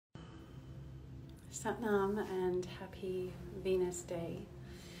Satnam and happy Venus Day.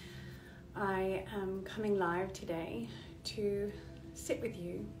 I am coming live today to sit with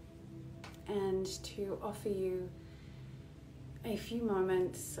you and to offer you a few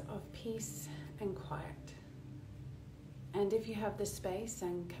moments of peace and quiet. And if you have the space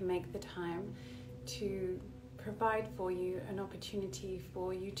and can make the time, to provide for you an opportunity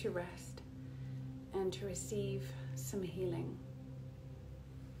for you to rest and to receive some healing.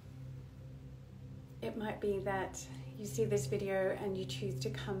 It might be that you see this video and you choose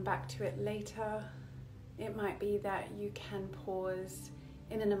to come back to it later. It might be that you can pause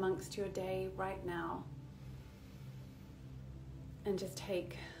in and amongst your day right now and just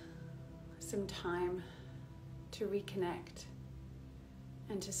take some time to reconnect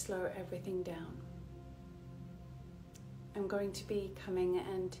and to slow everything down. I'm going to be coming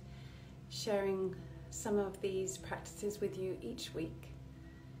and sharing some of these practices with you each week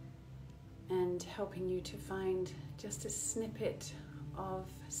and helping you to find just a snippet of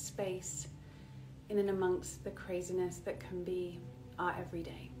space in and amongst the craziness that can be our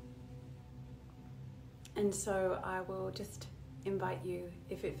everyday. And so I will just invite you,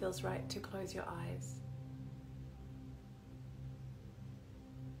 if it feels right, to close your eyes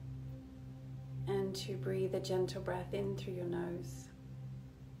and to breathe a gentle breath in through your nose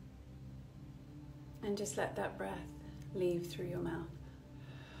and just let that breath leave through your mouth.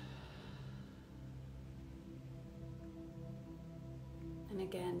 And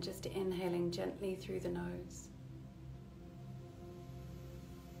again, just inhaling gently through the nose.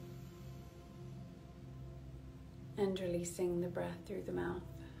 And releasing the breath through the mouth.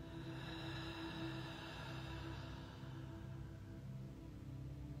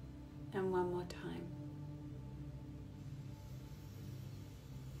 And one more time.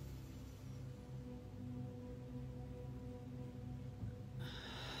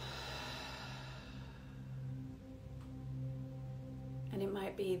 And it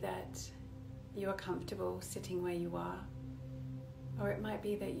might be that you are comfortable sitting where you are, or it might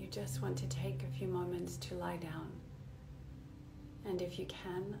be that you just want to take a few moments to lie down. And if you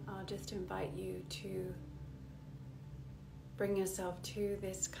can, I'll just invite you to bring yourself to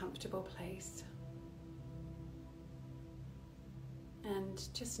this comfortable place and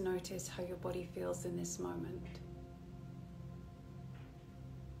just notice how your body feels in this moment.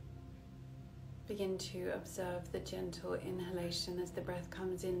 Begin to observe the gentle inhalation as the breath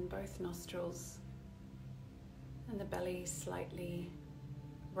comes in both nostrils and the belly slightly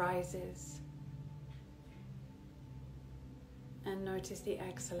rises. And notice the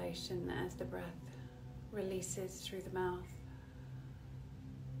exhalation as the breath releases through the mouth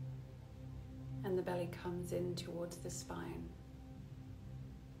and the belly comes in towards the spine.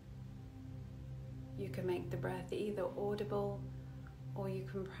 You can make the breath either audible, or you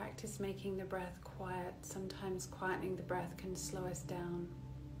can practice making the breath quiet. Sometimes quietening the breath can slow us down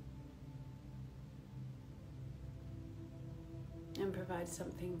and provide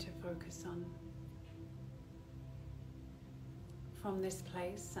something to focus on. From this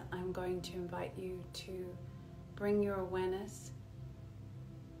place, I'm going to invite you to bring your awareness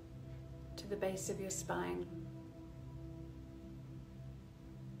to the base of your spine.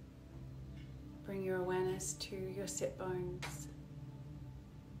 Bring your awareness to your sit bones,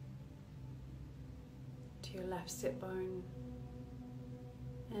 to your left sit bone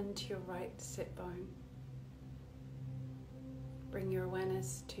and to your right sit bone. Bring your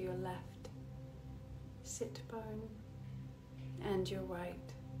awareness to your left sit bone and your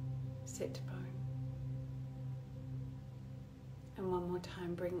right sit bone. And one more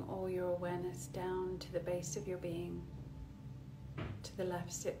time, bring all your awareness down to the base of your being, to the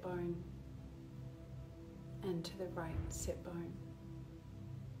left sit bone and to the right sit bone.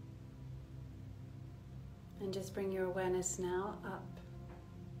 And just bring your awareness now up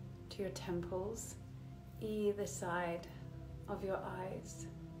to your temples, either side of your eyes.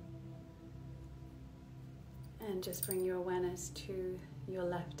 And just bring your awareness to your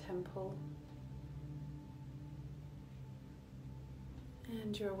left temple.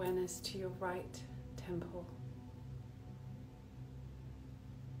 And your awareness to your right temple.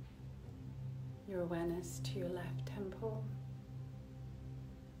 Your awareness to your left temple.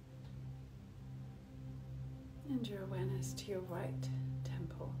 And your awareness to your right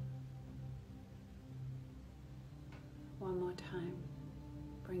temple. One more time.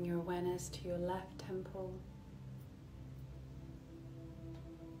 Bring your awareness to your left temple.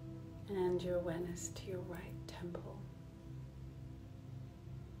 And your awareness to your right temple.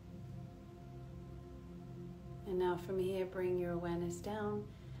 And now from here, bring your awareness down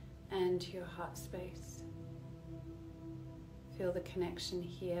and to your heart space. Feel the connection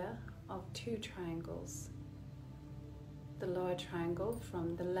here of two triangles. The lower triangle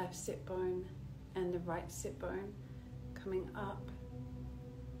from the left sit bone and the right sit bone coming up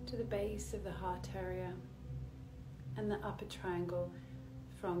to the base of the heart area, and the upper triangle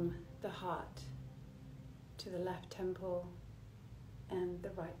from the heart to the left temple and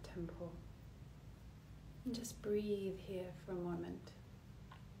the right temple. And just breathe here for a moment.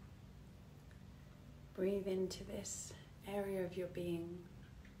 Breathe into this area of your being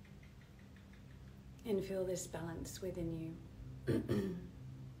and feel this balance within you.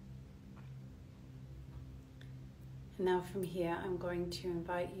 And now from here, I'm going to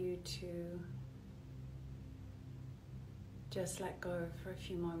invite you to just let go for a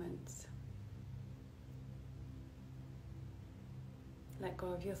few moments. Let go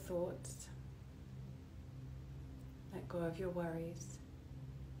of your thoughts. Let go of your worries.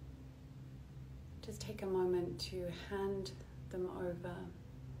 Just take a moment to hand them over,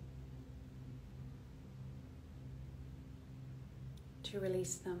 to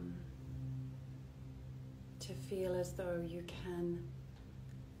release them, to feel as though you can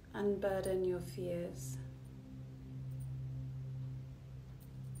unburden your fears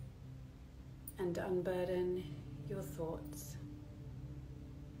and unburden your thoughts.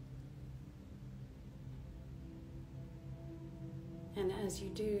 And as you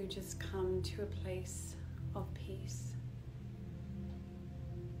do, just come to a place of peace.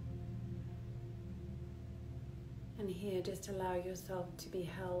 And here, just allow yourself to be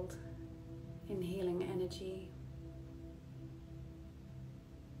held in healing energy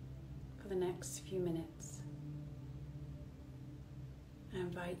for the next few minutes. I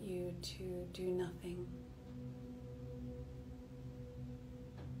invite you to do nothing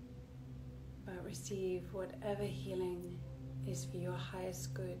but receive whatever healing is for your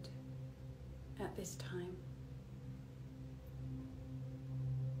highest good at this time.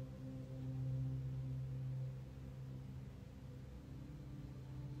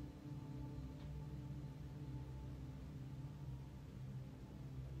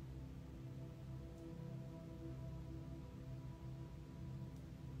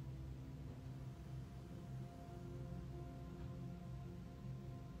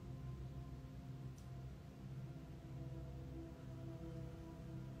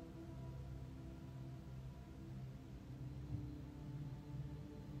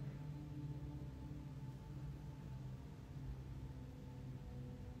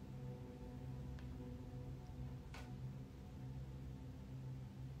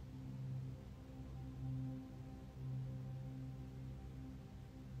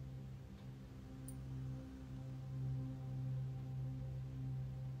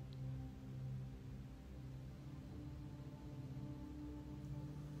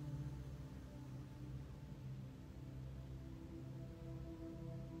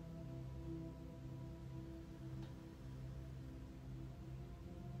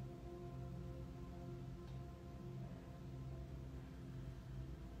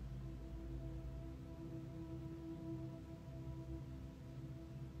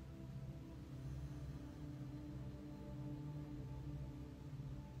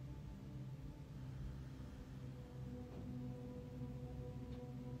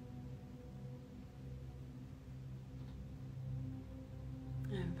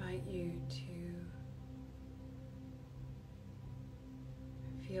 I invite you to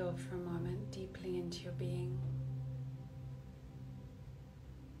feel for a moment deeply into your being,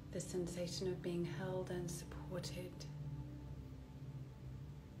 the sensation of being held and supported.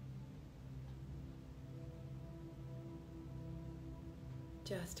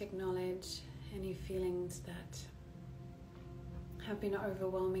 Just acknowledge any feelings that have been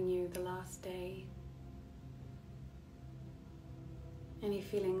overwhelming you the last day. Any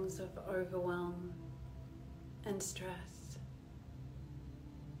feelings of overwhelm and stress.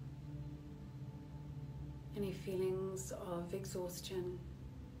 Any feelings of exhaustion.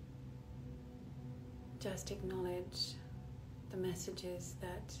 Just acknowledge the messages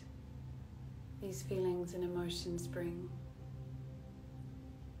that these feelings and emotions bring.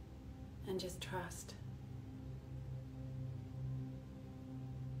 And just trust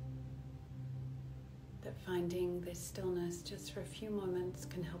that finding this stillness just for a few moments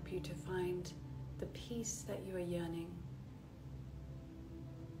can help you to find the peace that you are yearning.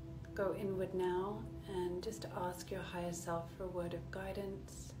 Go inward now and just ask your higher self for a word of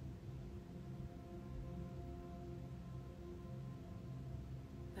guidance.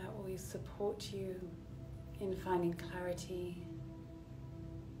 That will support you in finding clarity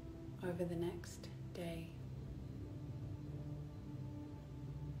over the next day.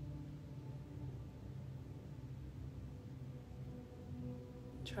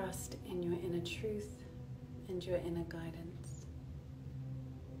 Trust in your inner truth and your inner guidance.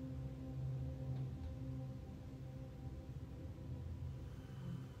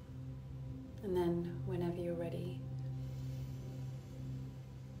 And then, whenever you're ready,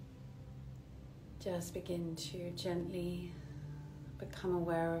 just begin to gently become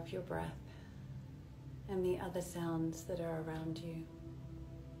aware of your breath and the other sounds that are around you.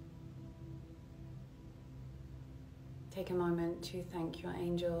 Take a moment to thank your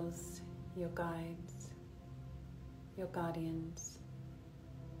angels, your guides, your guardians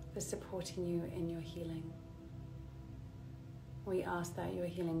for supporting you in your healing. We ask that your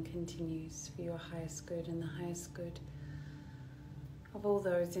healing continues for your highest good and the highest good of all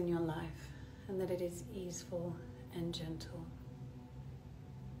those in your life, and that it is easeful and gentle.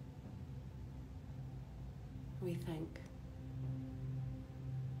 We thank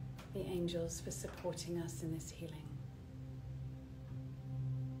the angels for supporting us in this healing.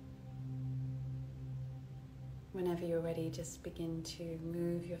 Whenever you're ready, just begin to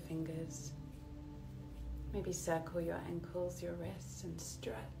move your fingers. Maybe circle your ankles, your wrists, and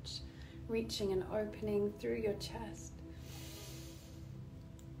stretch, reaching and opening through your chest.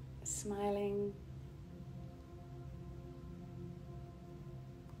 Smiling.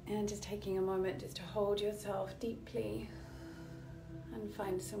 And just taking a moment just to hold yourself deeply and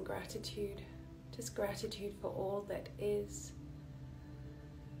find some gratitude. Just gratitude for all that is.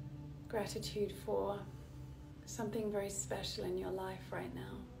 Gratitude for something very special in your life right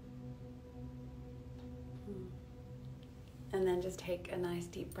now. And then just take a nice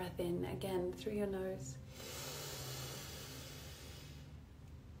deep breath in again through your nose.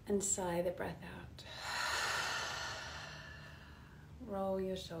 And sigh the breath out. Roll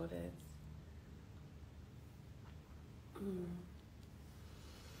your shoulders.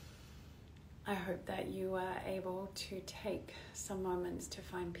 I hope that you are able to take some moments to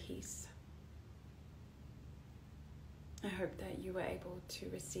find peace. I hope that you were able to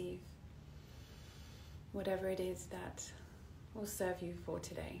receive whatever it is that will serve you for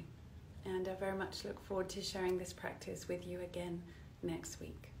today. And I very much look forward to sharing this practice with you again next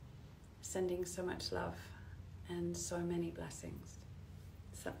week. Sending so much love and so many blessings.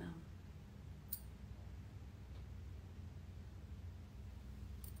 Satnam.